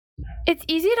It's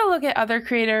easy to look at other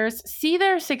creators, see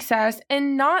their success,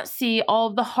 and not see all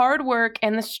of the hard work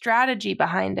and the strategy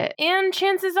behind it. And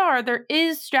chances are there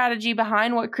is strategy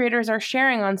behind what creators are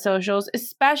sharing on socials,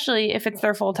 especially if it's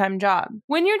their full-time job.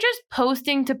 When you're just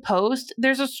posting to post,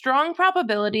 there's a strong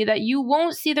probability that you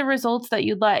won't see the results that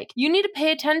you'd like. You need to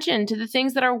pay attention to the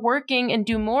things that are working and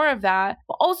do more of that,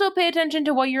 but also pay attention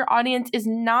to what your audience is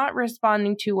not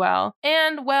responding to well,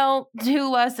 and, well, do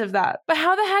less of that. But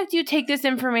how the heck do you take this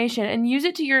information and use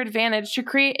it to your advantage to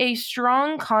create a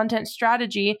strong content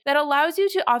strategy that allows you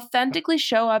to authentically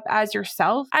show up as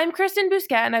yourself? I'm Kristen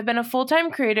Bousquet, and I've been a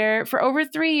full-time creator for over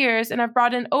 3 years, and I've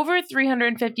brought in over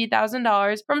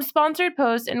 $350,000 from sponsored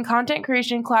posts and content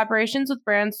creation collaborations with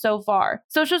brands so far.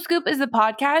 Social Scoop is the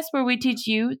podcast where we teach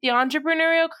you, the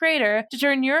entrepreneurial creator, to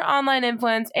turn your online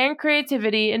influence and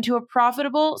creativity into a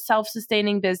profitable,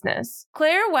 self-sustaining business.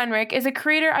 Claire Wenrick is a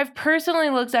creator I've personally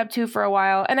looked up to for a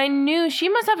while, and I knew she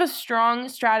must have a strong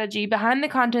strategy behind the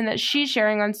content that she's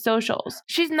sharing on socials.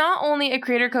 She's not only a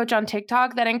creator coach on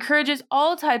TikTok that encourages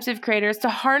all types of creators to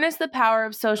harness the power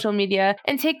of social media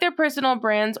and take their personal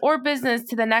brands or business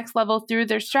to the next level through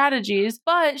their strategies,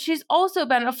 but she's also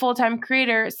been a full-time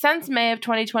creator since May of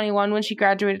 2021 when she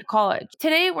graduated college.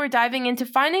 Today, we're diving into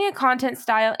finding a content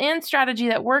style and strategy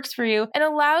that works for you and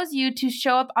allows you to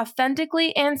show up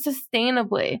authentically and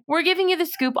sustainably. We're giving you the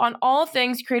scoop on all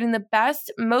things creating the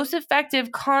best, most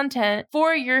effective content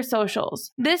for your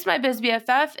socials. This, my biz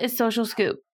BFF, is Social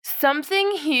Scoop.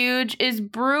 Something huge is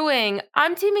brewing.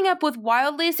 I'm teaming up with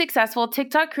wildly successful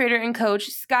TikTok creator and coach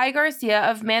Sky Garcia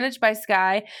of Managed by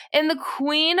Sky and the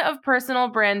queen of personal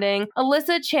branding,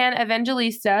 Alyssa Chan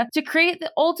Evangelista, to create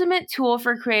the ultimate tool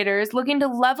for creators looking to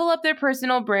level up their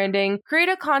personal branding, create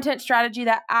a content strategy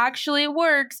that actually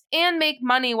works, and make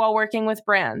money while working with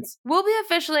brands. We'll be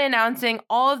officially announcing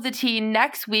all of the tea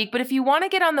next week, but if you want to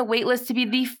get on the waitlist to be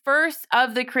the first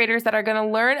of the creators that are going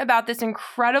to learn about this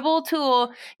incredible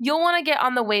tool, you'll want to get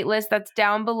on the waitlist that's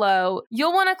down below.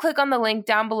 You'll want to click on the link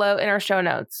down below in our show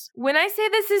notes. When I say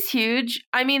this is huge,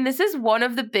 I mean this is one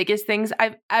of the biggest things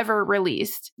I've ever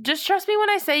released. Just trust me when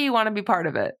I say you want to be part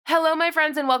of it. Hello, my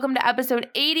friends, and welcome to episode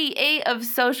 88 of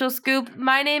Social Scoop.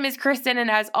 My name is Kristen,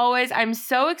 and as always, I'm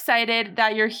so excited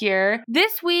that you're here.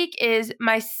 This week is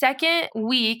my second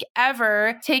week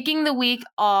ever taking the week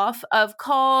off of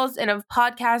calls and of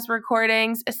podcast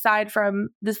recordings, aside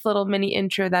from this little mini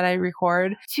intro that I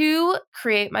record, to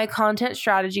create my content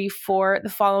strategy for the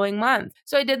following month.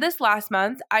 So I did this last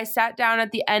month. I sat down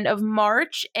at the end of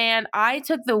March and I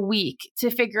took the week to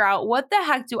figure out what the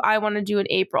heck do I want to do in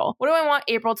April? What do I want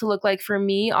April to look like for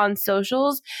me on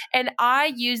socials? And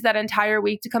I used that entire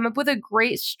week to come up with a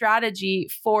great strategy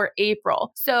for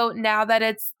April. So now that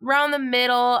it's around the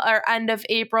middle or end of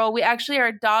April, we actually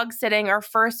are dog sitting our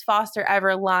first foster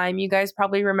ever, Lime. You guys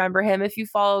probably remember him if you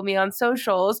follow me on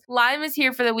socials. Lime is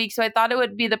here for the week, so I thought it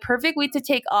would be the perfect week to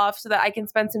take off so that I can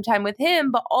spend some time with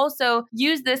him, but also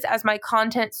use this as my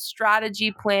content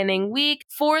strategy planning week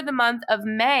for the month of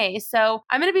May. So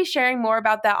I'm going to be sharing more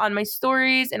about that on my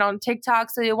stories and on TikTok,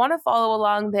 so you'll want to follow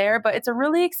along there, but it's a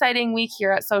really exciting week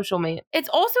here at Social Mate. It's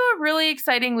also a really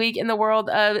exciting week in the world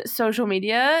of social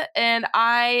media, and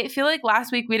I feel like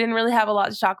last week we didn't really have a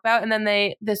lot to talk about, and then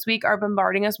they this week are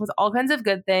bombarding us with all kinds of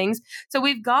good things. So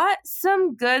we've got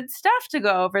some good stuff to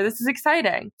go over. This is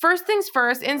exciting. First things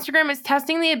first, Instagram is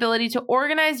testing the ability to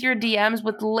organize your DMs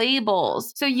with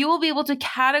labels. So you will be able to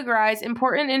categorize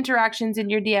important interactions in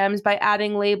your DMs by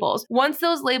adding labels. Once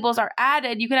those labels are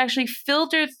added, you can actually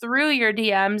filter through your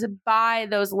DMs by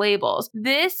those labels.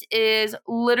 This is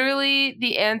literally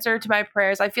the answer to my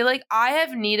prayers. I feel like I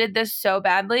have needed this so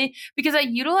badly because I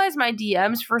utilize my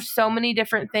DMs for so many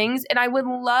different things, and I would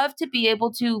love to be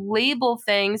able to label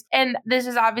things. And this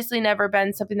has obviously never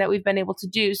been something that we've been able to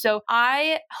do. So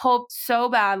I hope so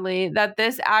badly that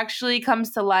this actually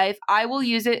comes to life. I will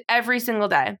use it every single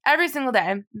day. Every single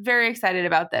day. Very excited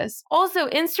about this. Also,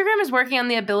 Instagram is working on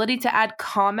the ability to add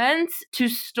comments to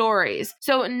stories.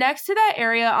 So next to that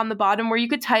area on the bottom where you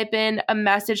could type in a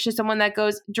message to someone that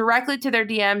goes directly to their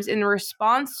DMs in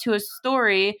response to a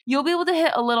story, you'll be able to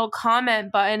hit a little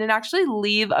comment button and actually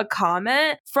leave a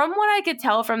comment. From what I could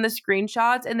tell from the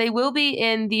screenshots, and they will be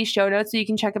in the show notes so you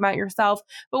can check them out yourself,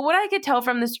 but what I could tell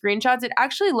from the screenshots, it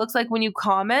actually looks like when when you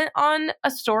comment on a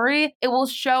story, it will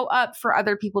show up for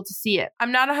other people to see it.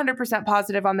 I'm not 100%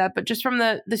 positive on that, but just from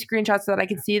the screenshots that I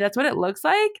can see, that's what it looks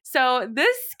like. So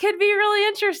this could be really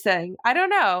interesting. I don't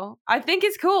know. I think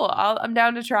it's cool. I'm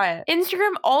down to try it.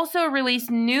 Instagram also released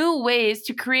new ways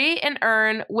to create and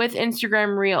earn with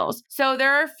Instagram Reels. So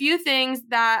there are a few things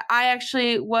that I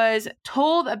actually was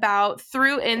told about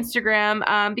through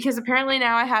Instagram because apparently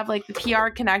now I have like the PR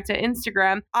Connect at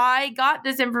Instagram. I got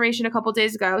this information a couple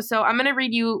days ago, so I'm going to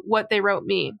read you what they wrote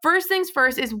me. First things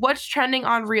first is what's trending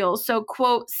on Reels. So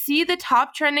quote, see the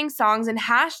top trending songs and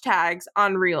hashtags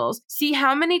on Reels. See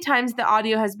how many times the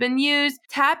audio has been used,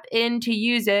 tap in to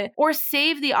use it, or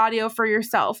save the audio for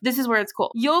yourself. This is where it's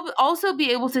cool. You'll also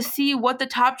be able to see what the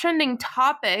top trending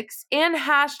topics and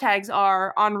hashtags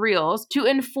are on Reels to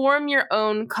inform your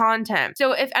own content.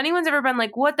 So if anyone's ever been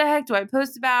like, what the heck do I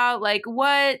post about? Like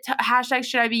what hashtags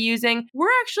should I be using? We're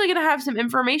actually going to have some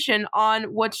information on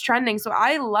what's trending. So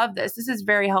I love this. This is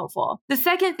very helpful. The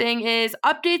second thing is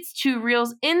updates to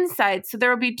Reels Insights. So there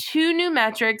will be 2 new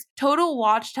metrics, total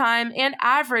watch time and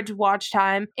average watch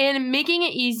time, and making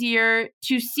it easier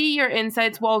to see your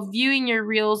insights while viewing your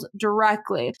Reels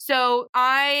directly. So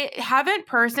I haven't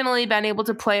personally been able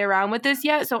to play around with this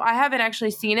yet, so I haven't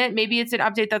actually seen it. Maybe it's an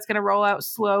update that's going to roll out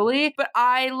slowly, but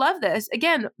I love this.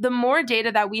 Again, the more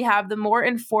data that we have, the more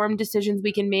informed decisions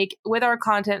we can make with our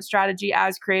content strategy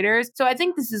as creators. So I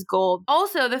think this is gold.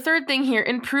 Also, the third thing here,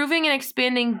 improving and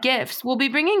expanding GIFs. We'll be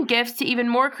bringing GIFs to even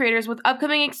more creators with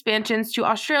upcoming expansions to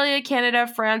Australia, Canada,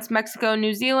 France, Mexico,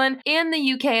 New Zealand, and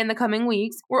the UK in the coming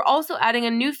weeks. We're also adding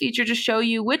a new feature to show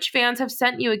you which fans have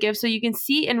sent you a GIF so you can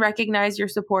see and recognize your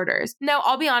supporters. Now,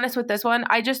 I'll be honest with this one.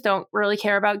 I just don't really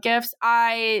care about GIFs.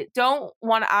 I don't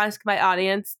want to ask my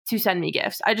audience to send me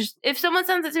GIFs. If someone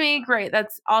sends it to me, great.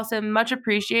 That's awesome. Much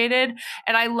appreciated.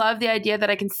 And I love the idea that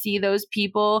I can see those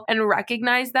people and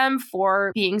recognize them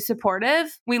for being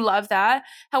supportive. We love that.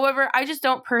 However, I just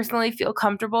don't personally feel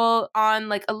comfortable on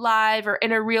like a live or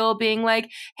in a reel being like,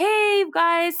 hey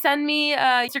guys, send me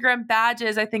Instagram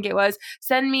badges. I think it was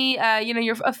send me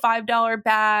your a $5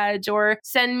 badge or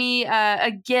send me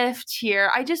a gift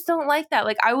here. I just don't like that.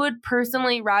 Like I would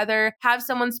personally rather have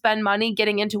someone spend money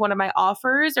getting into one of my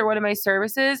offers or one of my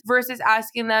services versus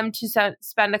asking them to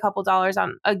spend a couple dollars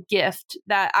on a gift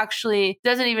that actually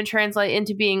doesn't even translate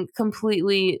into being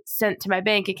completely sent to my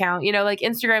bank account. Like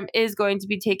Instagram is going to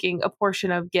be taking a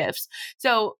portion of gifts.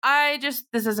 So this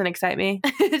doesn't excite me.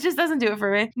 It just doesn't do it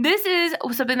for me. This is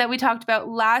something that we talked about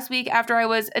last week after I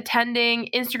was attending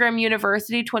Instagram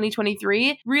University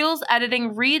 2023, Reels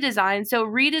editing redesign. So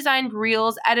redesigned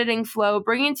Reels editing flow,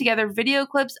 bringing together video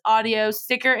clips, audio,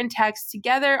 sticker, and text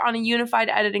together on a unified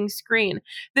editing screen.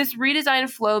 This redesigned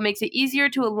flow makes it easier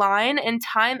to align and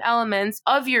time elements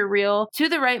of your reel to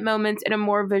the right moments in a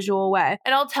more visual way.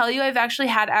 And I'll tell you, I've actually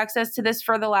had access to this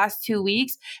for the last 2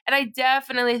 weeks, and I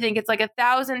definitely think it's like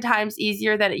 1,000 times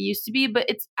easier than it used to be, but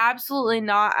it's absolutely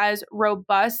not as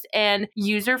robust and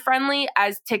user-friendly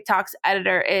as TikTok's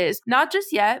editor is. Not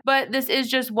just yet, but this is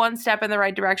just one step in the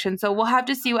right direction. So we'll have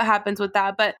to see what happens with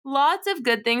that. But lots of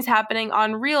good things happening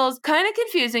on Reels. Kind of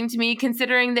confusing to me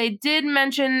considering they did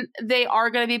mention they are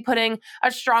going to be putting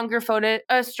a stronger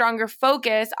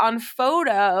focus on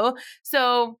photo.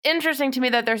 So interesting to me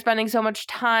that they're spending so much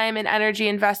time and energy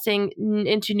investing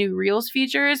into new Reels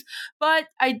features. But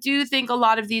I do think a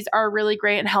lot of these are really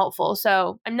great and helpful.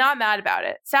 So I'm not mad about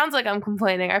it. Sounds like I'm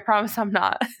complaining. I promise I'm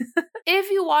not.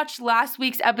 If you watched last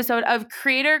week's episode of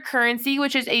Creator Currency,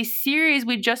 which is a series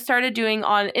we just started doing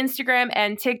on Instagram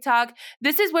and TikTok,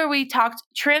 this is where we talked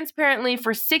transparently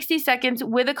for 60 seconds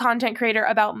with a content creator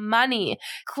about money.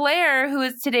 Claire, who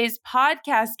is today's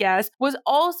podcast guest, was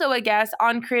also a guest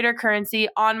on Creator Currency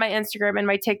on my Instagram and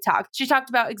my TikTok. She talked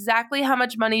about exactly how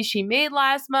much money she made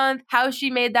last month, how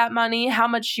she made that money, how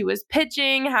much she was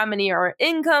pitching, how many are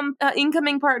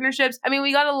incoming partnerships. I mean,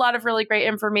 we got a lot of really great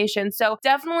information. So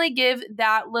definitely give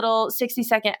that little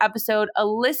 60-second episode a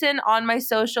listen on my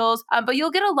socials, but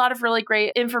you'll get a lot of really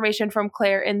great information from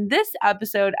Claire in this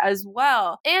episode as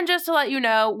well. And just to let you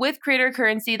know, with Creator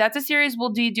Currency, that's a series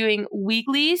we'll be doing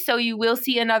weekly, so you will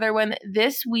see another one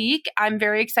this week. I'm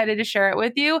very excited to share it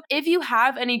with you. If you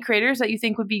have any creators that you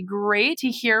think would be great to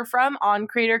hear from on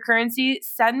Creator Currency,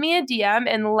 send me a DM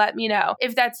and let me know.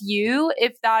 If that's you,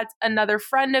 if that's another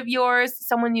friend of yours,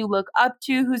 someone you look up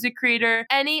to who's a creator,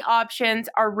 any options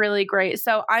are really great.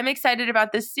 So I'm excited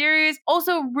about this series.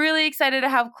 Also really excited to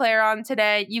have Claire on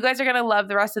today. You guys are going to love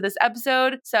the rest of this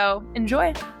episode. So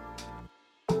enjoy.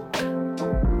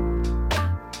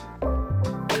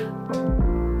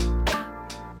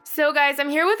 So guys, I'm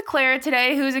here with Claire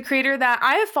today, who's a creator that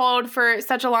I have followed for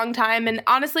such a long time. And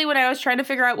honestly, when I was trying to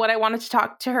figure out what I wanted to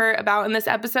talk to her about in this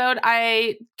episode,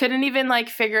 I couldn't even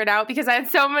figure it out because I had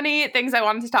so many things I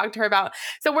wanted to talk to her about.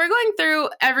 So we're going through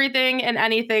everything and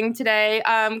anything today.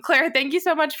 Claire, thank you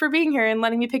so much for being here and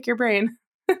letting me pick your brain.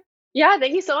 Yeah,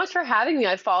 thank you so much for having me.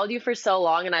 I've followed you for so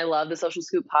long and I love the Social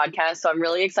Scoop podcast, so I'm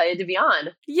really excited to be on.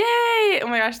 Yay! Oh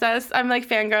my gosh, I'm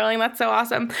fangirling. That's so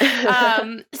awesome.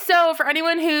 So for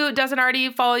anyone who doesn't already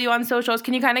follow you on socials,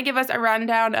 can you kind of give us a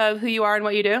rundown of who you are and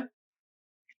what you do?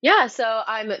 Yeah, so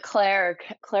I'm Claire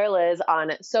Liz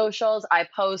on socials. I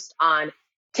post on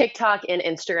TikTok and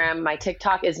Instagram. My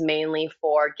TikTok is mainly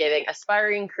for giving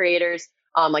aspiring creators,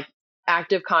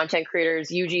 active content creators,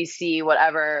 UGC,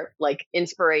 whatever,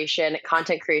 inspiration,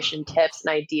 content creation tips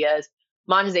and ideas,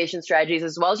 monetization strategies,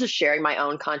 as well as just sharing my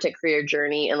own content creator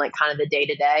journey and kind of the day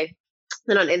to day.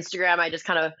 Then on Instagram, I just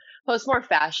kind of post more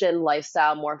fashion,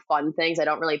 lifestyle, more fun things. I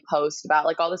don't really post about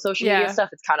all the social media stuff.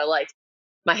 It's kind of like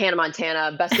my Hannah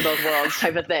Montana, best of both worlds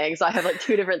type of thing. So I have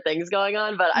two different things going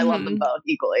on, but I love them both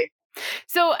equally.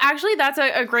 So actually, that's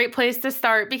a great place to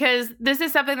start because this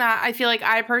is something that I feel like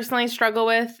I personally struggle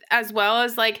with as well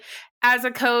as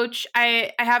a coach.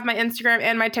 I have my Instagram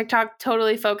and my TikTok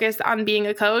totally focused on being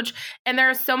a coach. And there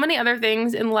are so many other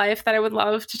things in life that I would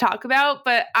love to talk about,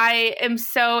 but I am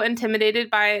so intimidated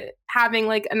by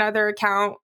having another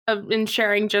account and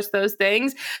sharing just those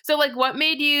things. So what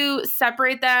made you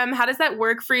separate them? How does that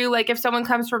work for you? If someone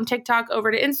comes from TikTok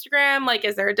over to Instagram,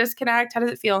 is there a disconnect? How does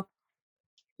it feel?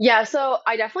 Yeah, so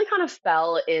I definitely kind of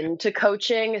fell into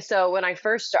coaching. So when I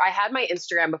I had my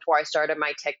Instagram before I started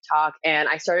my TikTok, and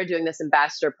I started doing this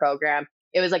ambassador program.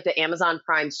 It was the Amazon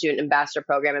Prime Student Ambassador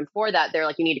Program. And for that, they're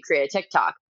you need to create a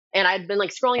TikTok. And I'd been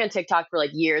scrolling on TikTok for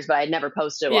years, but I'd never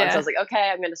posted one. So I was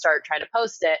okay, I'm going to start trying to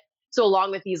post it. So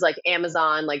along with these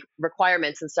Amazon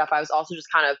requirements and stuff, I was also just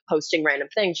kind of posting random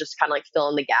things, just kind of fill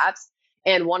in the gaps.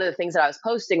 And one of the things that I was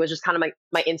posting was just kind of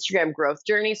my Instagram growth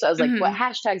journey. So I was what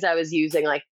hashtags I was using.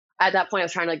 At that point, I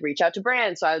was trying to reach out to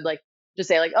brands. So I would just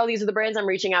say oh, these are the brands I'm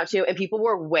reaching out to. And people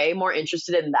were way more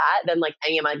interested in that than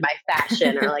any of my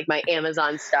fashion or my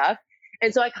Amazon stuff.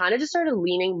 And so I kind of just started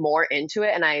leaning more into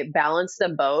it. And I balanced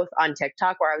them both on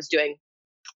TikTok, where I was doing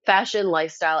fashion,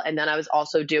 lifestyle, and then I was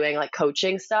also doing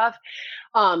coaching stuff.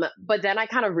 But then I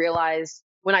kind of realized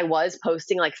when I was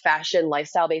posting fashion,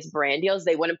 lifestyle based brand deals,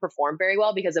 they wouldn't perform very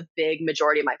well because a big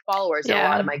majority of my followers and a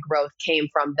lot of my growth came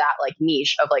from that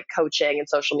niche of coaching and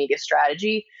social media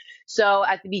strategy. So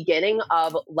at the beginning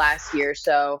of last year,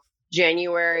 so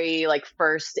January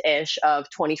 1st-ish of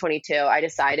 2022, I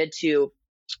decided to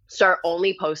start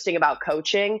only posting about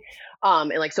coaching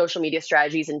and social media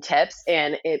strategies and tips.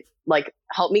 And it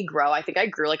helped me grow. I think I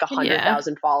grew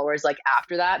 100,000 followers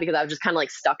after that, because I was just kind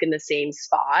of stuck in the same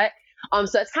spot. So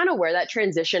that's kind of where that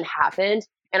transition happened.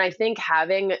 And I think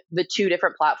having the two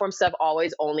different platforms, so I've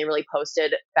always only really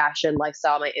posted fashion,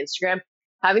 lifestyle on my Instagram,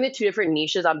 having the two different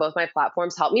niches on both my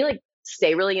platforms helped me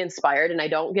stay really inspired, and I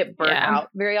don't get burnt out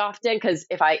very often, because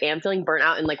if I am feeling burnt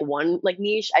out in one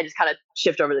niche, I just kind of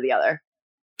shift over to the other.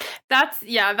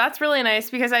 That's really nice,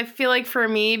 because I feel for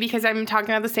me, because I'm talking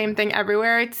about the same thing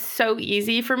everywhere, it's so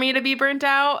easy for me to be burnt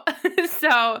out. So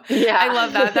I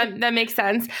love that. That makes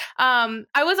sense. I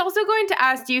was also going to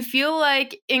ask, do you feel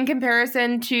in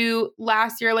comparison to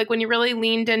last year, when you really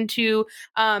leaned into,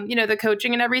 the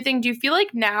coaching and everything, do you feel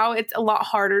now it's a lot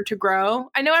harder to grow?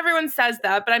 I know everyone says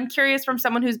that, but I'm curious from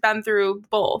someone who's been through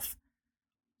both.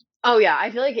 Oh yeah, I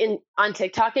feel on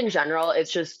TikTok in general,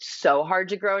 it's just so hard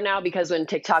to grow now, because when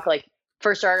TikTok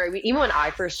first started, even when I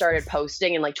first started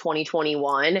posting in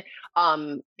 2021,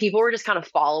 people were just kind of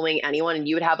following anyone, and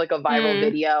you would have a viral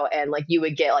video and you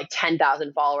would get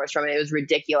 10,000 followers from it. It was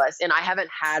ridiculous. And I haven't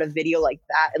had a video like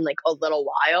that in a little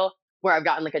while, where I've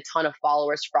gotten a ton of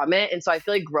followers from it. And so I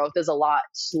feel growth is a lot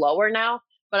slower now,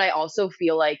 but I also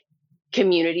feel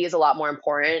community is a lot more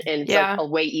important, and it's a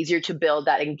way easier to build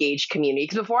that engaged community.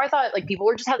 Because before I thought people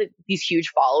were just having these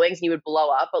huge followings and you would blow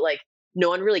up, but no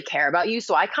one really care about you.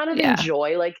 So I kind of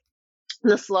enjoy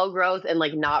the slow growth and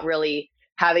not really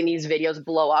having these videos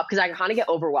blow up, because I kind of get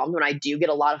overwhelmed when I do get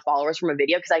a lot of followers from a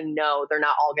video, because I know they're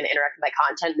not all going to interact with my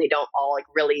content, and they don't all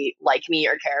really like me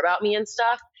or care about me and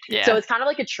stuff. So it's kind of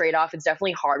a trade-off. It's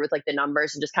definitely hard with the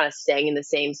numbers and just kind of staying in the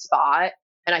same spot.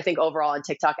 And I think overall on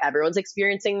TikTok, everyone's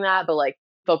experiencing that, but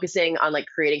focusing on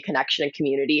creating connection and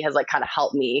community has kind of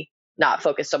helped me not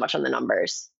focus so much on the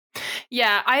numbers.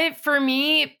 Yeah, for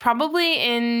me, probably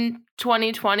in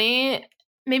 2020,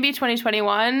 maybe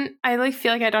 2021. I like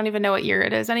feel like I don't even know what year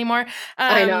it is anymore.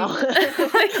 I know. Like,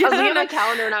 I was looking at my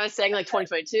calendar and I was saying like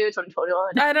 2022,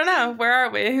 2021. I don't know. Where are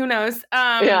we? Who knows?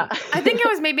 Yeah. I think it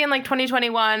was maybe in like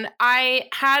 2021. I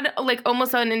had like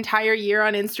almost an entire year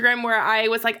on Instagram where I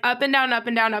was like up and down, up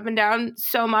and down, up and down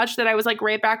so much that I was like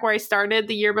right back where I started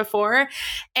the year before.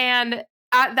 And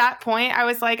at that point, I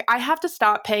was like, I have to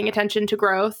stop paying attention to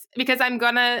growth because I'm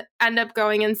going to end up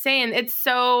going insane.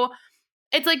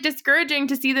 It's like discouraging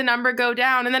to see the number go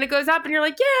down and then it goes up and you're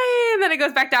like, yay. And then it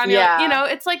goes back down. Yeah. Like, you know,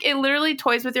 it's like it literally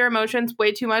toys with your emotions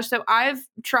way too much. So I've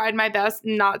tried my best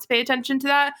not to pay attention to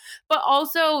that. But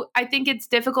also, I think it's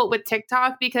difficult with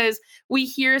TikTok because we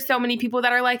hear so many people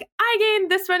that are like, I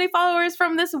gained this many followers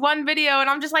from this one video. And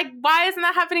I'm just like, why isn't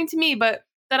that happening to me? But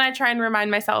then I try and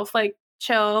remind myself, like,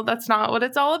 chill, that's not what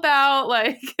it's all about.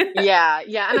 Like, yeah.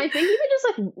 And I think even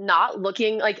just like not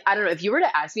looking, like, I don't know, if you were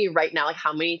to ask me right now, like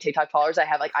how many TikTok followers I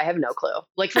have, like, I have no clue.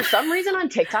 Like for some reason on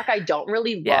TikTok, I don't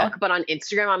really look, but on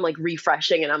Instagram, I'm like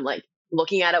refreshing and I'm like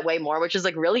looking at it way more, which is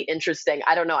like really interesting.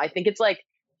 I don't know. I think it's like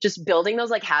just building those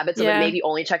like habits of like maybe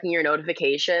only checking your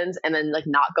notifications and then like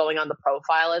not going on the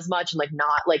profile as much and like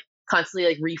not like constantly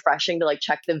like refreshing to like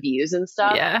check the views and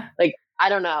stuff. Yeah. Like, I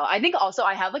don't know. I think also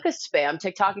I have like a spam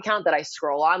TikTok account that I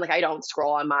scroll on. Like I don't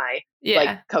scroll on my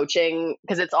like coaching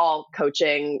because it's all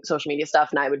coaching social media stuff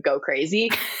and I would go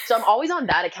crazy. So I'm always on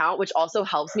that account, which also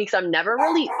helps me because I'm never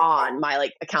really on my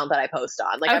like account that I post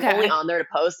on. Like I'm only on there to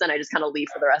post and I just kind of leave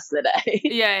for the rest of the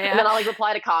day. And then I'll like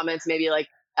reply to comments maybe like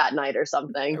at night or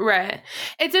something. Right.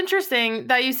 It's interesting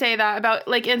that you say that about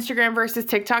like Instagram versus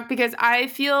TikTok because I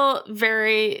feel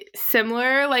very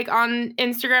similar. Like on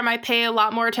Instagram, I pay a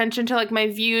lot more attention to like my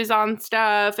views on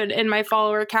stuff and my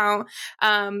follower count.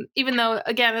 Even though,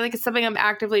 again, like it's something I'm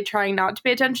actively trying not to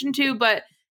pay attention to, but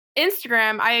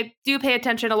Instagram, I do pay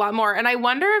attention a lot more. And I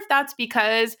wonder if that's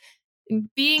because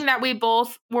being that we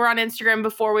both were on Instagram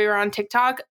before we were on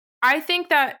TikTok, I think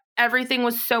that everything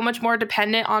was so much more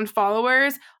dependent on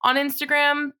followers on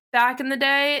Instagram back in the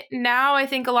day. Now I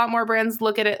think a lot more brands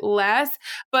look at it less,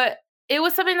 but it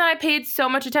was something that I paid so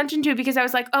much attention to because I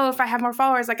was like, oh, if I have more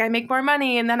followers, like I make more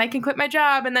money and then I can quit my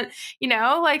job. And then, you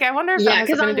know, like I wonder if that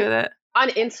has something to do with it. On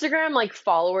Instagram, like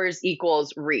followers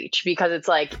equals reach because it's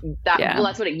like that. Well,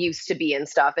 that's what it used to be and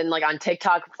stuff. And like on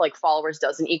TikTok, like followers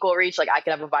doesn't equal reach. Like I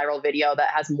could have a viral video that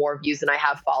has more views than I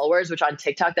have followers, which on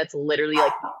TikTok, that's literally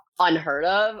like unheard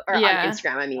of. Or on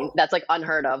Instagram, I mean, that's like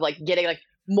unheard of. Like getting like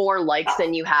more likes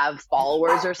than you have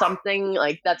followers or something.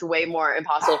 Like that's way more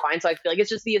impossible to find. So I feel like it's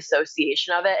just the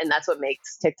association of it. And that's what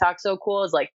makes TikTok so cool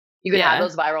is like you can have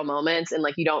those viral moments and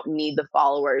like you don't need the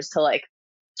followers to like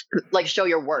show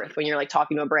your worth when you're like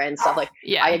talking to a brand and stuff. Like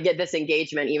I get this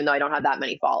engagement even though I don't have that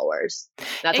many followers.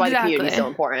 That's why the community is so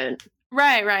important.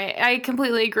 Right. I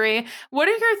completely agree. What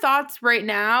are your thoughts right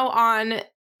now on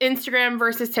Instagram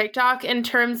versus TikTok in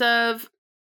terms of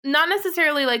not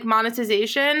necessarily like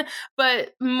monetization,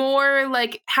 but more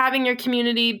like having your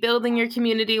community, building your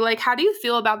community? Like, how do you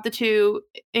feel about the two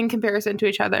in comparison to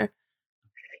each other?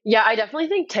 Yeah, I definitely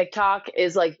think TikTok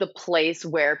is like the place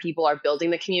where people are building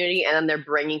the community and then they're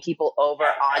bringing people over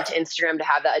onto Instagram to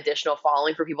have that additional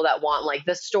following for people that want like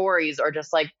the stories or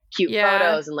just like cute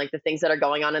photos and like the things that are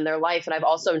going on in their life. And I've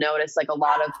also noticed like a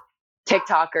lot of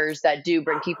TikTokers that do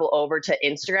bring people over to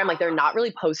Instagram, like they're not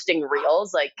really posting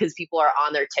reels, like because people are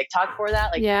on their TikTok for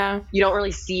that. Like you don't really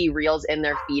see reels in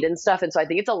their feed and stuff. And so I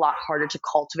think it's a lot harder to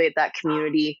cultivate that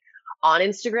community on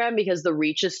Instagram because the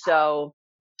reach is so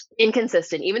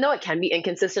inconsistent. Even though it can be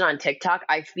inconsistent on TikTok,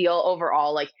 I feel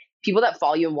overall like people that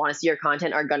follow you and want to see your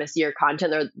content are going to see your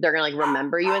content. They're going to like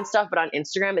remember you and stuff. But on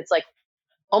Instagram, it's like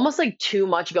almost like too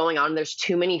much going on. There's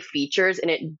too many features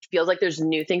and it feels like there's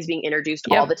new things being introduced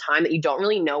all the time that you don't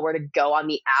really know where to go on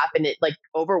the app. And it like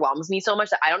overwhelms me so much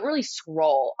that I don't really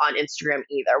scroll on Instagram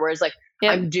either. Whereas like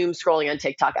I'm doom scrolling on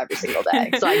TikTok every single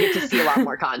day. So I get to see a lot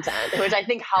more content, which I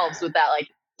think helps with that like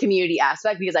community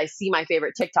aspect because I see my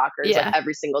favorite TikTokers like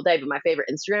every single day, but my favorite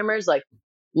Instagrammers, like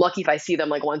lucky if I see them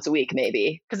like once a week,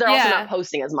 maybe because they're also not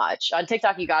posting as much. On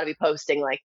TikTok, you got to be posting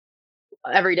like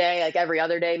every day, like every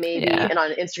other day, maybe. And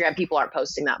on Instagram, people aren't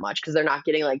posting that much because they're not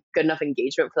getting like good enough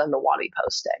engagement for them to want to be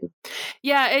posting.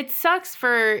 Yeah, it sucks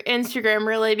for Instagram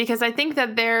really because I think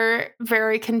that they're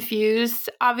very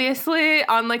confused, obviously,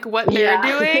 on like what they're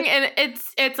doing, and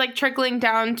it's like trickling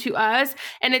down to us,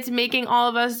 and it's making all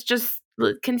of us just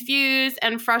confused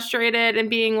and frustrated and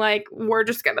being like, we're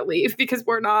just going to leave because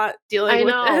we're not dealing I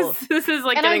with know. this. This is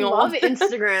like And I getting love old.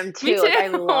 Instagram too. Me too. Like It's I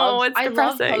love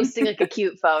depressing. posting like a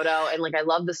cute photo, and like I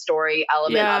love the story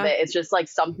element of it. It's just like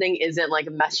something isn't like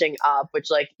meshing up, which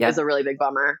like is a really big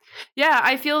bummer. Yeah,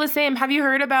 I feel the same. Have you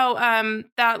heard about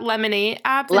that Lemonade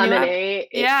app? Lemonade.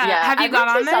 Yeah. Have you got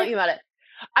on there? Talking about it.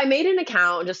 I made an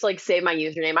account, just like save my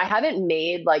username. I haven't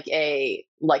made like a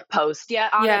like post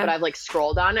yet on it, but I've like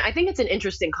scrolled on it. I think it's an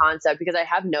interesting concept because I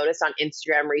have noticed on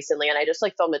Instagram recently, and I just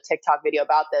like filmed a TikTok video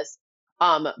about this.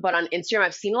 But on Instagram,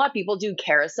 I've seen a lot of people do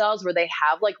carousels where they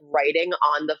have like writing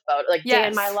on the photo, like day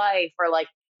in my life, or like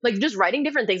just writing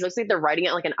different things. It looks like they're writing it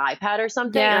on, like an iPad or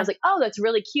something. And I was like, oh, that's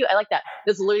really cute. I like that.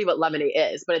 That's literally what Lemonade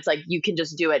is, but it's like you can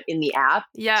just do it in the app.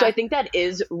 Yeah. So I think that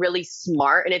is really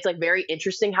smart, and it's like very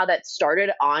interesting how that started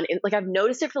on. Like I've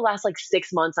noticed it for the last like 6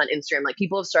 months on Instagram. Like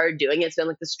people have started doing it. It's been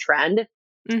like this trend.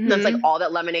 And that's like all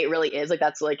that Lemonade really is. Like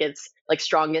that's like its like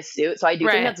strongest suit. So I do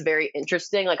think that's very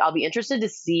interesting. Like I'll be interested to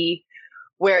see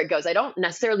where it goes. I don't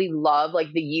necessarily love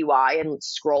like the UI and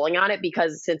scrolling on it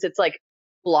because since it's like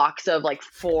blocks of like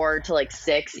 4 to like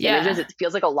 6 images, it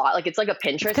feels like a lot. Like it's like a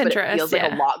Pinterest, but it feels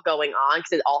like a lot going on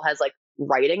because it all has like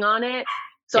writing on it.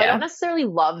 So I don't necessarily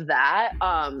love that.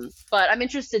 But I'm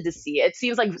interested to see. It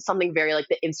seems like something very like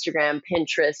the Instagram,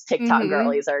 Pinterest, TikTok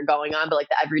girlies are going on, but like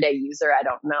the everyday user, I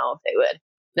don't know if they would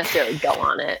necessarily go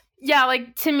on it. Yeah,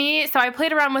 like to me, so I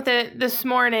played around with it this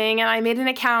morning and I made an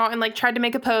account and like tried to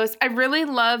make a post. I really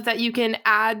love that you can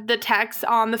add the text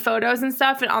on the photos and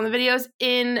stuff and on the videos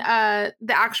in the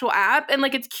actual app. And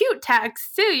like it's cute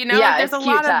text too, you know? Yeah, like, there's a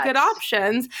lot text. of good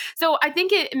options. So I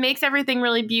think it makes everything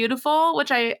really beautiful,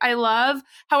 which I love.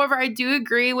 However, I do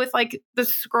agree with like the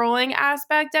scrolling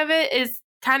aspect of it is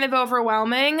kind of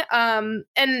overwhelming. And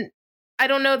I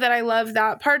don't know that I love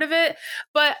that part of it,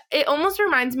 but it almost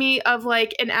reminds me of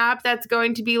like an app that's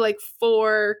going to be like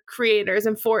for creators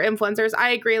and for influencers. I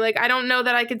agree. Like, I don't know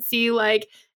that I could see like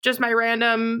just my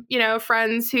random, you know,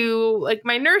 friends who like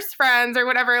my nurse friends or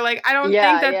whatever. Like, I don't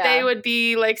think that they would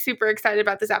be like super excited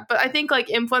about this app, but I think like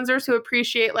influencers who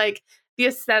appreciate like the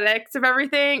aesthetics of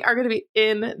everything are going to be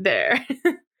in there.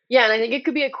 Yeah, and I think it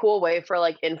could be a cool way for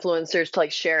like influencers to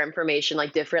like share information,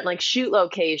 like different like shoot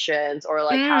locations or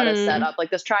like how to set up like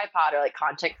this tripod or like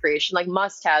content creation, like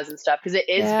must-haves and stuff. Because it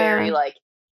is very like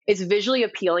it's visually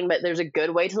appealing, but there's a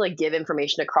good way to like give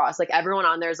information across. Like everyone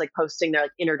on there is like posting their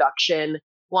like introduction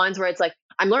ones where it's like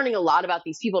I'm learning a lot about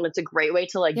these people, and it's a great way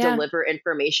to like deliver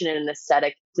information in an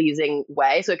aesthetic pleasing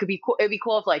way. So it could be cool. It'd be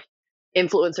cool if like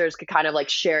influencers could kind of like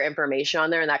share information on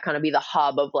there, and that kind of be the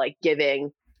hub of like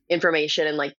giving information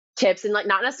and like tips and like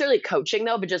not necessarily coaching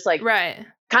though, but just like kind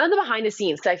of the behind the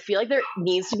scenes. Cause I feel like there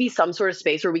needs to be some sort of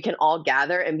space where we can all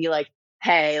gather and be like,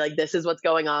 hey, like this is what's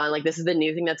going on. Like this is the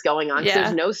new thing that's going on. So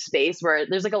there's no space where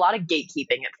there's like a lot of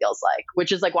gatekeeping, it feels like,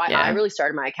 which is like why I really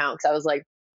started my account. Cause I was like,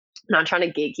 I'm not trying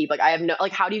to gatekeep. Like I have no,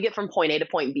 like, how do you get from point A to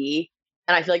point B?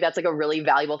 And I feel like that's like a really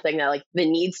valuable thing that like the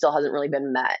need still hasn't really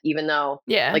been met, even though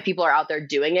like people are out there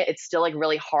doing it. It's still like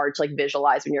really hard to like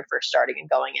visualize when you're first starting and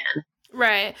going in.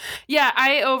 Right. Yeah,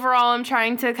 I overall am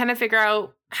trying to kind of figure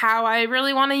out how I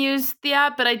really want to use the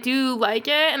app, but I do like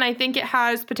it and I think it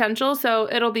has potential, so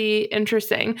it'll be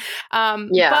interesting.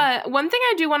 But one thing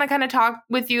I do want to kind of talk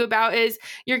with you about is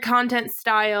your content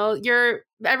style.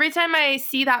 Every time I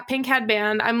see that pink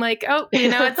headband, I'm like, oh, you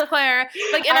know, it's Claire.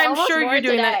 Like, and I'm sure you're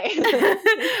doing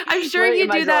that. I'm sure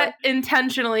you do that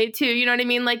intentionally too. You know what I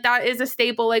mean? Like that is a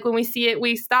staple. Like when we see it,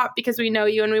 we stop because we know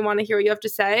you and we want to hear what you have to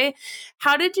say.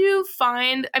 How did you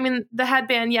find, I mean, the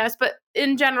headband, yes, but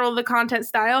in general, the content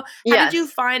style, how did you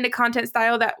find a content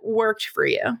style that worked for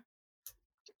you?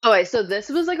 Okay, so this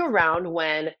was like around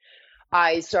when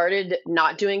I started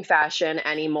not doing fashion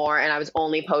anymore and I was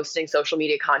only posting social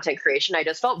media content creation. I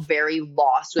just felt very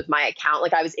lost with my account.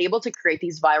 Like I was able to create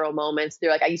these viral moments.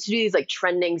 They're like, I used to do these like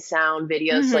trending sound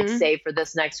videos to like save for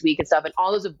this next week and stuff. And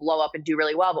all those would blow up and do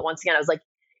really well. But once again, I was like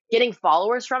getting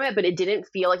followers from it, but it didn't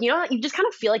feel like, you know, you just kind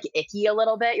of feel like icky a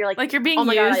little bit. You're like you're being oh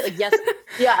my used. God, like, yes.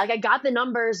 Yeah. Like I got the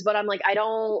numbers, but I'm like, I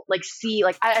don't like see,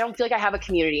 like, I don't feel like I have a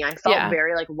community. I felt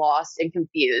very like lost and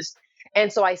confused.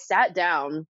 And so I sat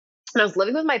down. And I was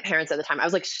living with my parents at the time. I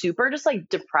was like super just like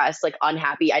depressed, like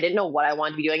unhappy. I didn't know what I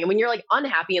wanted to be doing. And when you're like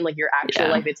unhappy in like your actual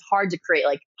life, it's hard to create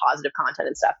like positive content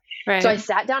and stuff. So I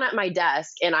sat down at my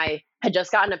desk and I had just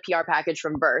gotten a PR package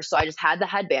from Burst. So I just had the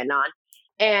headband on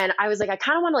and I was like, I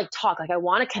kind of want to like talk. Like I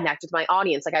want to connect with my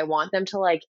audience. Like I want them to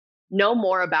like know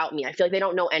more about me. I feel like they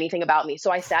don't know anything about me.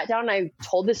 So I sat down and I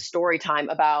told this story time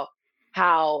about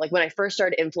how like when I first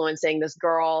started influencing, this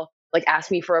girl like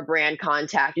asked me for a brand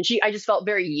contact, and I just felt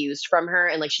very used from her,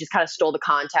 and like she just kind of stole the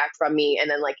contact from me, and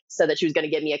then like said that she was going to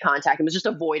give me a contact and was just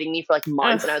avoiding me for like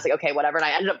months. Ugh. And I was like, okay, whatever. And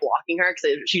I ended up blocking her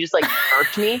because she just like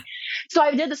irked me. So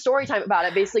I did the story time about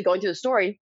it, basically going through the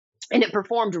story, and it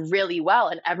performed really well,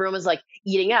 and everyone was like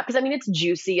eating up because I mean it's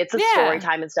juicy, it's a story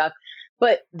time and stuff.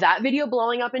 But that video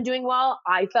blowing up and doing well,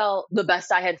 I felt the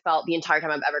best I had felt the entire time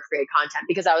I've ever created content,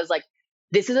 because I was like,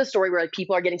 this is a story where like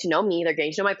people are getting to know me, they're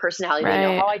getting to know my personality, they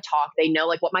know how I talk, they know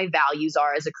like what my values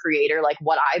are as a creator, like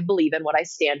what I believe in, what I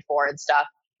stand for and stuff.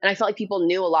 And I felt like people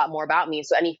knew a lot more about me.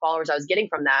 So any followers I was getting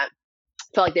from that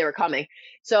felt like they were coming.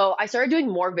 So I started doing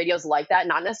more videos like that,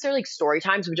 not necessarily like story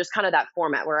times, but just kind of that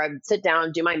format where I would sit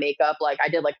down, do my makeup. Like I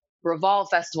did like Revolve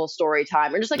Festival story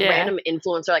time, or just like random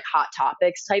influencer, like hot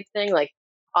topics type thing. Like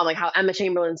how Emma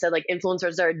Chamberlain said, like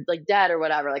influencers are like dead or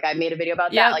whatever. Like I made a video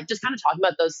about that, like just kind of talking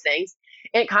about those things.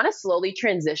 And it kind of slowly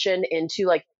transitioned into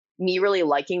like me really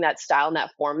liking that style and that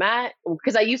format.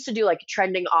 Because I used to do like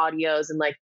trending audios and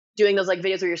like doing those like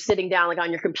videos where you're sitting down like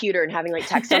on your computer and having like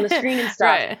text on the screen and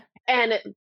stuff. And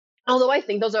although I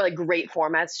think those are like great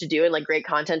formats to do and like great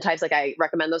content types, like I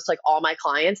recommend those to like all my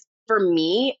clients. For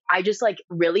me, I just like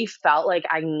really felt like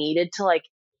I needed to like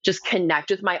just connect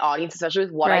with my audience, especially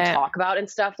with what I talk about and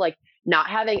stuff, like not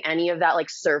having any of that like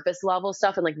surface level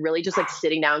stuff, and like really just like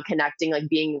sitting down, connecting, like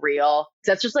being real.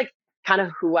 That's just like kind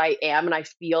of who I am. And I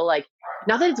feel like,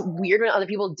 not that it's weird when other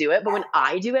people do it, but when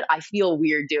I do it, I feel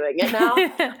weird doing it now.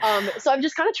 So I've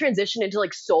just kind of transitioned into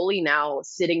like solely now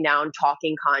sitting down,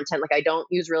 talking content. Like I don't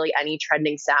use really any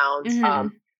trending sounds.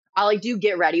 I like do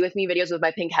get ready with me videos with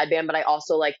my pink headband, but I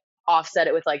also like offset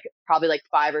it with like probably like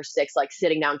 5 or 6 like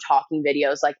sitting down talking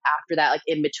videos like after that, like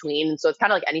in between. And so it's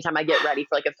kind of like anytime I get ready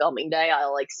for like a filming day,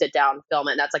 I'll like sit down, film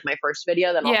it, and that's like my first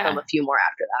video, then I'll film a few more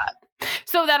after that.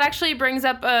 So that actually brings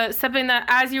up something that,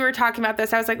 as you were talking about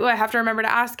this, I was like, oh, I have to remember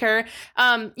to ask her.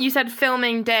 You said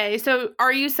filming day. So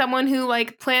are you someone who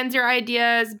like plans your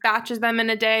ideas, batches them in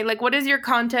a day? Like what does your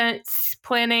content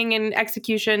planning and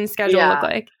execution schedule look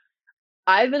like?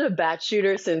 I've been a batch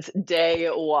shooter since day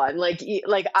one. Like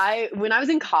when I was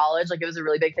in college, like it was a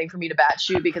really big thing for me to batch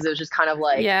shoot, because it was just kind of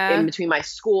like in between my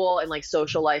school and like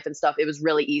social life and stuff. It was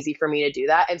really easy for me to do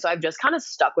that. And so I've just kind of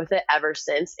stuck with it ever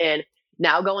since. And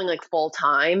now going like full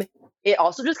time, it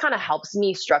also just kind of helps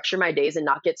me structure my days and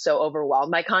not get so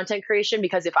overwhelmed by content creation.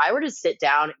 Because if I were to sit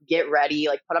down, get ready,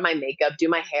 like put on my makeup, do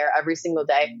my hair every single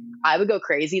day, I would go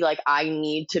crazy. Like I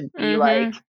need to be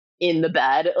like in the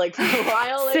bed like for a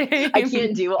while. Like, I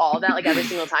can't do all that like every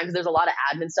single time, because there's a lot of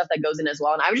admin stuff that goes in as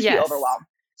well, and I would just be overwhelmed.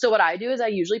 So what I do is I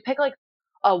usually pick like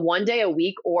a one day a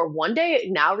week, or one day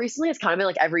now recently it's kind of been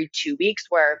like every 2 weeks,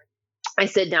 where I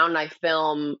sit down and I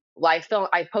film.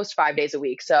 I post 5 days a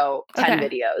week, so 10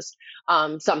 videos.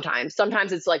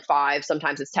 Sometimes it's like 5,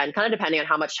 sometimes it's 10, kind of depending on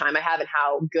how much time I have and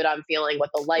how good I'm feeling,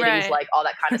 what the lighting's like, all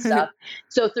that kind of stuff.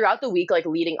 So throughout the week, like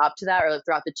leading up to that, or like,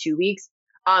 throughout the 2 weeks,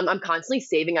 I'm constantly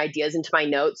saving ideas into my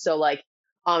notes. So like,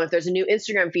 if there's a new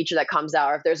Instagram feature that comes out,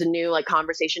 or if there's a new like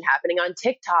conversation happening on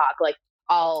TikTok, like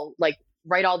I'll like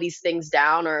write all these things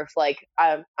down. Or if like,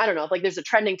 I don't know, if like there's a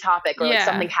trending topic, or like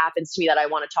something happens to me that I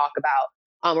want to talk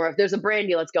about, or if there's a brand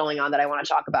deal that's going on that I want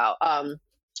to talk about,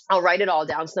 I'll write it all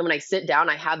down. So then when I sit down,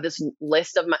 I have this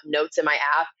list of my notes in my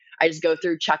app. I just go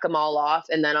through, check them all off,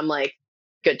 and then I'm like,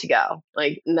 good to go.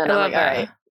 Like, and then I'm like, all right,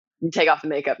 take off the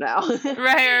makeup now.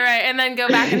 right. And then go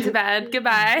back into bed.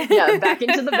 Goodbye. Back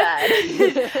into the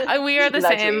bed. We are the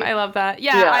same. Me. I love that.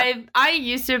 I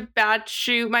used to batch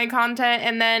shoot my content,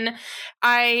 and then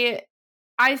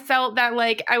I felt that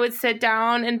like I would sit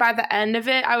down, and by the end of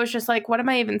it, I was just like, what am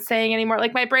I even saying anymore?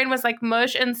 Like my brain was like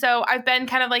mush. And so I've been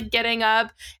kind of like getting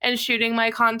up and shooting my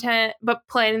content, but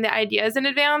planning the ideas in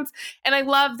advance. And I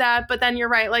love that. But then you're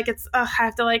right. Like it's, I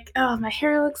have to like, my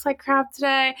hair looks like crap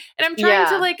today. And I'm trying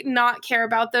to like not care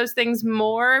about those things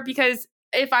more, because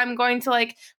if I'm going to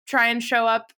like try and show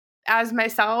up as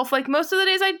myself, like most of the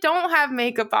days I don't have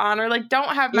makeup on, or like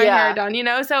don't have my hair done, you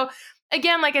know? So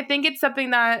again, like I think it's something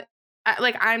that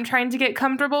like I'm trying to get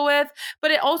comfortable with,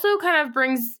 but it also kind of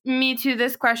brings me to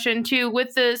this question too,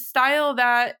 with the style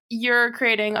that you're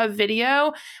creating a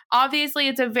video. Obviously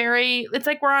it's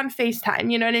like we're on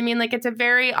FaceTime, you know what I mean? Like it's a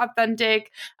very authentic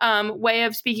way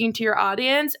of speaking to your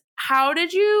audience. How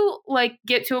did you like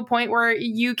get to a point where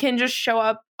you can just show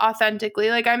up authentically?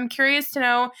 Like I'm curious to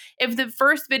know if the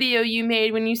first video you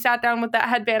made when you sat down with that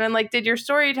headband and like did your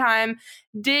story time,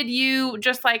 did you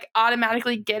just like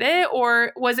automatically get it,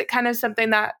 or was it kind of something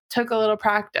that took a little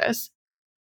practice?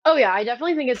 Oh yeah, I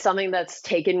definitely think it's something that's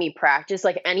taken me practice.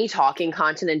 Like any talking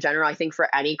content in general, I think for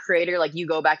any creator, like you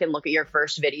go back and look at your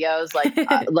first videos, like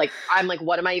I'm like,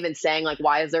 what am I even saying? Like,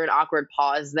 why is there an awkward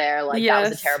pause there? Like that was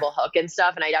a Yes. terrible hook and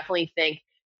stuff. And I definitely think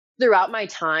throughout my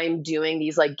time doing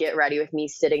these like get ready with me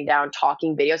sitting down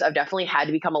talking videos, I've definitely had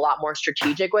to become a lot more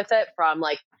strategic with it from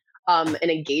like an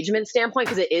engagement standpoint,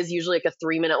 because it is usually like a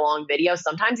 3 minute long video,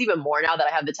 sometimes even more now that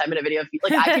I have the 10 minute video.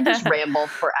 Like I can just ramble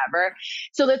forever.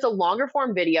 So that's a longer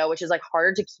form video, which is like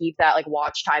harder to keep that like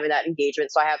watch time and that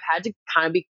engagement. So I have had to kind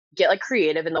of get like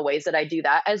creative in the ways that I do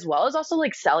that, as well as also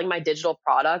like selling my digital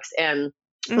products and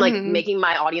like Hmm. making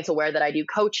my audience aware that I do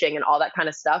coaching and all that kind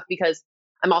of stuff, because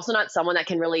I'm also not someone that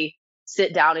can really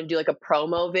sit down and do like a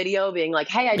promo video being like,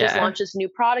 hey, I just Yeah. launched this new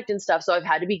product and stuff. So I've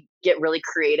had to get really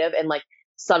creative and like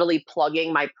subtly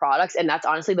plugging my products. And that's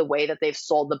honestly the way that they've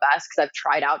sold the best, because I've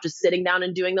tried out just sitting down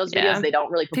and doing those videos. Yeah. They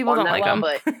don't really People perform don't that like well.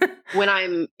 them. But when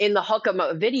I'm in the hook of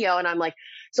a video and I'm like,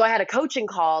 so I had a coaching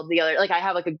call the other, like I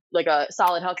have like a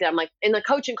solid hook. And I'm like in the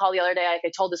coaching call the other day, I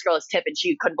told this girl this tip and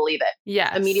she couldn't believe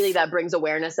it. Immediately Yes. that brings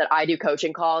awareness that I do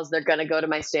coaching calls. They're going to go to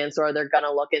my stand store. They're going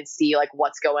to look and see like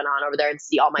what's going on over there and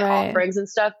see all my Right. offerings and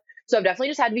stuff. So I've definitely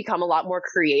just had to become a lot more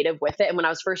creative with it. And when I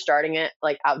was first starting it,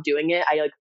 like out doing it, I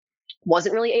like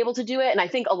wasn't really able to do it. And I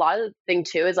think a lot of the thing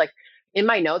too is like in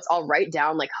my notes, I'll write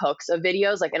down like hooks of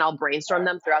videos, like, and I'll brainstorm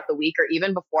them throughout the week, or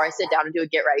even before I sit down and do a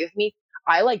get ready with me.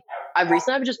 I like, I've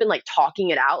just been like talking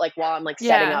it out, like while I'm like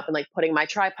setting Yeah. up and like putting my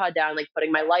tripod down, like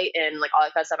putting my light in, like all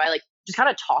that kind of stuff. I like just kind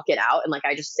of talk it out and like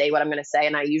I just say what I'm going to say.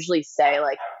 And I usually say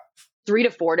like 3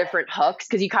 to 4 different hooks,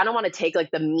 because you kind of want to take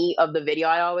like the meat of the video,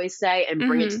 I always say, and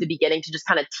bring it to Hmm. the beginning to just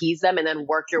kind of tease them and then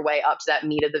work your way up to that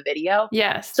meat of the video. So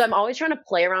Yes. I'm always trying to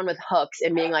play around with hooks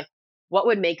and being like, what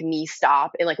would make me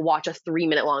stop and like watch a 3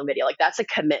 minute long video? Like that's a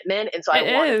commitment. And so I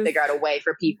It want to is. figure out a way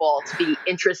for people to be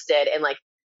interested in like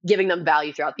giving them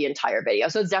value throughout the entire video.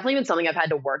 So it's definitely been something I've had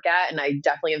to work at. And I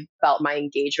definitely have felt my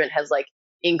engagement has like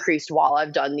increased while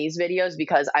I've done these videos,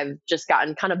 because I've just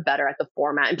gotten kind of better at the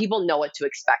format and people know what to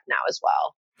expect now as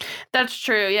well. That's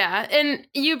true, yeah. And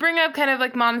you bring up kind of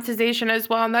like monetization as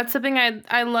well, and that's something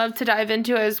I love to dive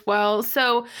into as well.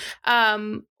 So,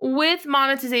 with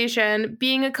monetization,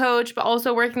 being a coach but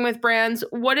also working with brands,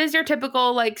 what is your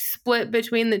typical like split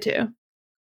between the two?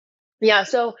 Yeah,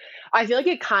 so I feel like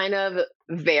it kind of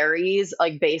varies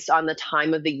like based on the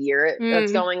time of the year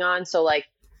that's Mm, going on. So like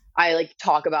I like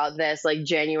talk about this like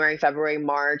January, February,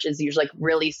 March is usually like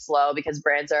really slow because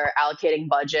brands are allocating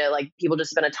budget. Like people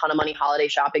just spend a ton of money holiday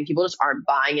shopping. People just aren't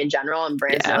buying in general, and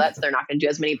brands know yeah. that, so they're not going to do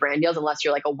as many brand deals unless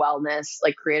you're like a wellness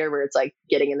like creator where it's like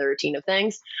getting in the routine of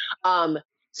things. Um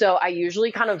so I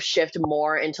usually kind of shift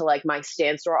more into like my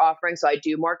stand store offering. So I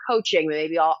do more coaching.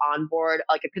 Maybe I'll onboard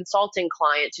like a consulting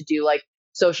client to do like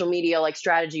social media like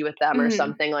strategy with them or Mhm.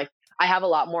 something. Like I have a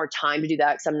lot more time to do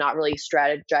that because I'm not really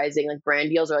strategizing like brand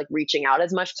deals or like reaching out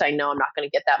as much, because I know I'm not going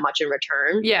to get that much in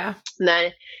return. Yeah. And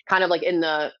then kind of like in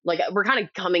the like we're kind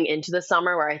of coming into the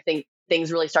summer where I think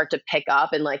things really start to pick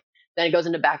up, and like then it goes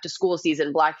into back to school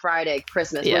season, Black Friday,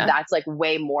 Christmas, where Yeah. that's like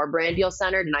way more brand deal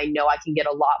centered, and I know I can get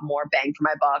a lot more bang for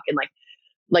my buck and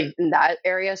like in that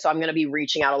area. So I'm going to be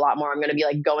reaching out a lot more. I'm going to be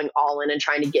like going all in and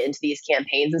trying to get into these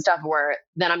campaigns and stuff, where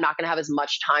then I'm not going to have as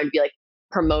much time to be like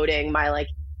promoting my like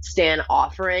Stan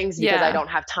offerings, because I Yeah. don't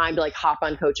have time to like hop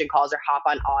on coaching calls or hop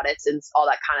on audits and all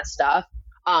that kind of stuff.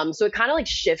 So it kind of like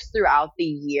shifts throughout the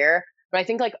year. But I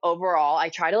think like overall, I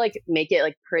try to like make it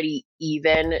like pretty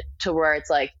even to where it's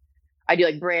like I do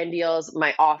like brand deals,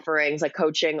 my offerings, like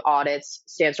coaching, audits,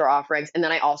 Stan store offerings. And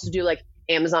then I also do like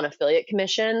Amazon affiliate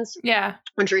commissions, Yeah.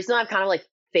 which recently I've kind of like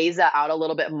phased that out a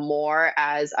little bit more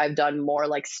as I've done more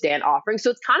like Stan offerings. So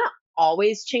it's kind of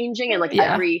always changing. And like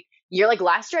Yeah. every year, like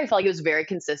last year, I felt like it was very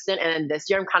consistent. And then this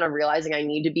year, I'm kind of realizing I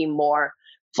need to be more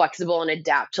flexible and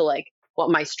adapt to like what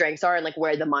my strengths are and like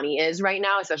where the money is right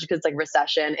now, especially because it's like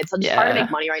recession. It's just hard to make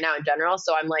Yeah. money right now in general.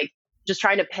 So I'm like just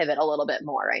trying to pivot a little bit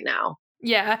more right now.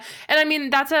 Yeah. And I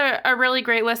mean, that's a really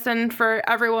great lesson for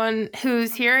everyone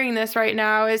who's hearing this right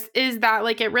now is that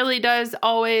like it really does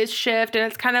always shift and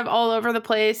it's kind of all over the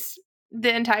place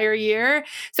the entire year.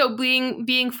 So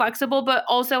being flexible, but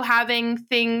also having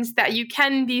things that you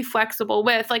can be flexible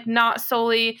with, like not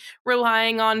solely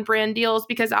relying on brand deals,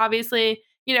 because obviously,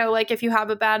 like if you have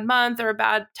a bad month or a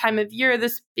bad time of year,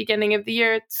 this beginning of the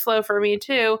year, it's slow for me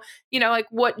too. Like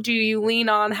what do you lean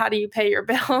on? How do you pay your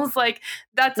bills? Like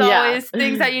that's Yeah. always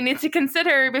things that you need to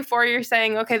consider before you're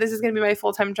saying, okay, this is going to be my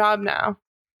full-time job now.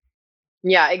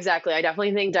 Yeah, exactly. I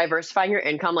definitely think diversifying your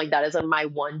income, like that is my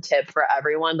one tip for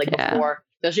everyone. Like Yeah. before,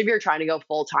 especially if you're trying to go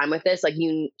full time with this, like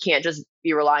you can't just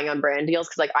be relying on brand deals.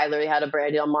 Cause like I literally had a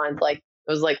brand deal month, like it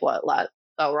was like what,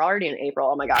 we're already in April.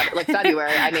 Oh my God. Like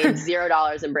February, I made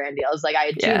 $0 in brand deals. Like I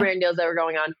had two brand deals that were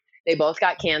going on. They both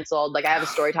got canceled. Like I have a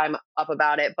story time up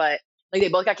about it, but like they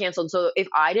both got canceled. So if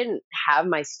I didn't have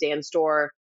my Stand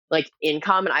Store like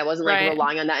income and I wasn't like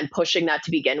relying on that and pushing that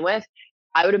to begin with,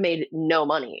 I would have made no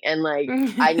money. And like,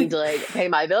 I need to like pay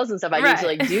my bills and stuff. I need to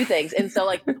like do things. And so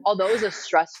like, although it was a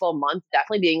stressful month,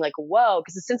 definitely being like, whoa,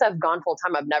 because since I've gone full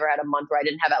time, I've never had a month where I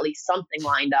didn't have at least something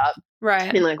lined up.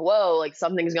 Right. And like, whoa, like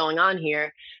something's going on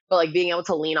here. But like being able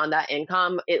to lean on that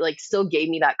income, it like still gave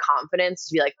me that confidence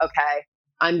to be like, okay,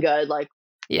 I'm good. Like,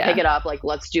 pick it up. Like,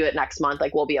 let's do it next month.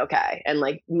 Like, we'll be okay. And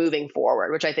like moving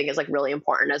forward, which I think is like really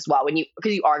important as well.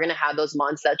 Because you are going to have those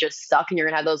months that just suck, and you're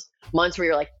going to have those months where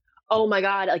you're like, oh my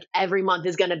God, like every month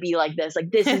is going to be like this.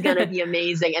 Like, this is going to be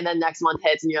amazing. And then next month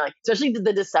hits and you're like, especially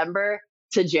the December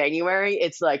to January,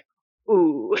 it's like,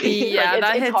 ooh. Yeah, like,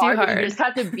 that hits hard, you hard. But you just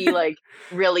have to be like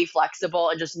really flexible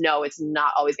and just know it's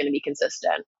not always going to be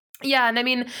consistent. Yeah. And I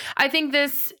mean, I think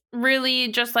this really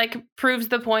just like proves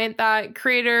the point that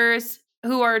creators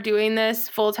who are doing this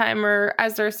full time or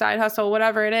as their side hustle,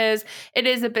 whatever it is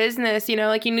a business, you know,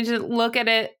 like you need to look at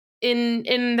it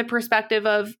in the perspective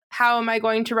of how am I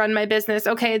going to run my business?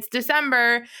 Okay, it's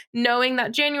December, knowing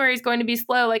that January is going to be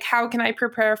slow. Like, how can I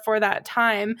prepare for that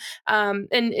time? And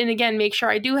again, make sure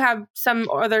I do have some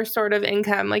other sort of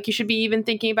income. Like, you should be even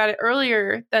thinking about it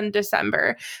earlier than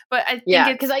December. But I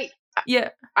think because I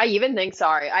even think,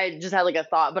 sorry, I just had like a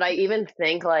thought, but I even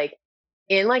think like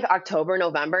in like October,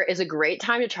 November is a great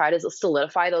time to try to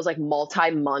solidify those like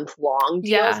multi-month long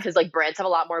deals, because like brands have a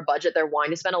lot more budget. They're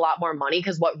wanting to spend a lot more money.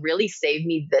 Because what really saved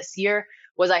me this year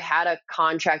was I had a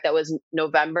contract that was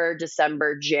November,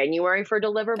 December, January for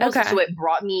deliverables. Okay. So it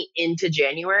brought me into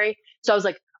January. So I was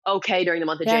like, okay, during the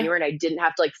month of January, and I didn't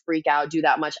have to like freak out, do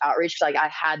that much outreach, because like I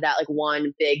had that like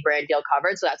one big brand deal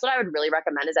covered. So that's what I would really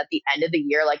recommend is at the end of the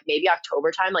year, like maybe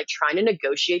October time, like trying to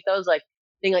negotiate those, like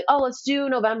being like, oh, let's do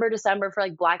November, December for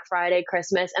like Black Friday,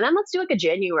 Christmas. And then let's do like a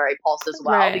January pulse as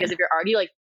well. Right. Because if you're already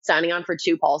like signing on for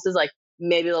 2 pulses, like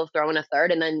maybe they'll throw in a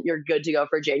third and then you're good to go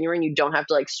for January and you don't have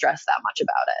to like stress that much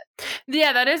about it.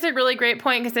 Yeah, that is a really great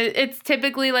point, because it's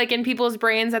typically like in people's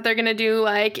brains that they're going to do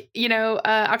like, you know,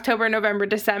 October, November,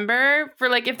 December for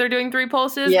like if they're doing 3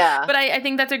 pulses. Yeah. But I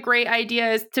think that's a great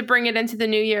idea, is to bring it into the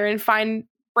new year and find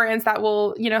brands that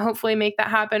will, you know, hopefully make that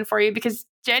happen for you, because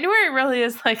January really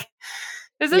is like...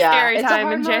 It's a scary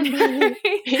time in January.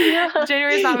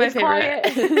 January is not my favorite.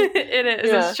 It is.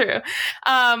 Yeah. It's true.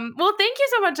 Well, thank you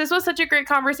so much. This was such a great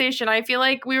conversation. I feel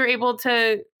like we were able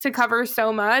to cover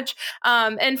so much.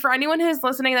 And for anyone who's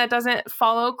listening that doesn't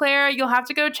follow Claire, you'll have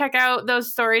to go check out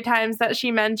those story times that she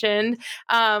mentioned.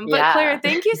 But Claire,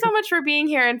 thank you so much for being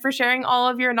here and for sharing all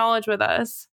of your knowledge with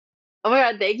us. Oh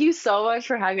my God, thank you so much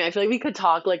for having me. I feel like we could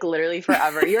talk like literally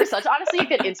forever. You're such honestly a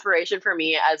good inspiration for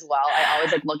me as well. I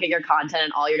always like look at your content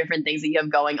and all your different things that you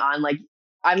have going on. Like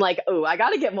I'm like, oh, I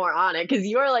got to get more on it, because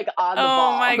you are like on the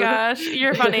ball. Oh my gosh,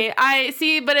 you're funny. I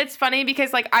see, but it's funny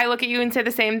because like I look at you and say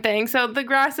the same thing. So the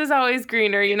grass is always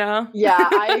greener, you know? Yeah,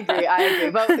 I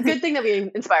agree. But good thing that we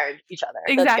inspired each other.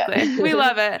 Exactly. We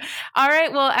love it. All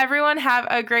right. Well, everyone have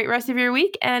a great rest of your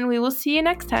week, and we will see you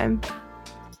next time.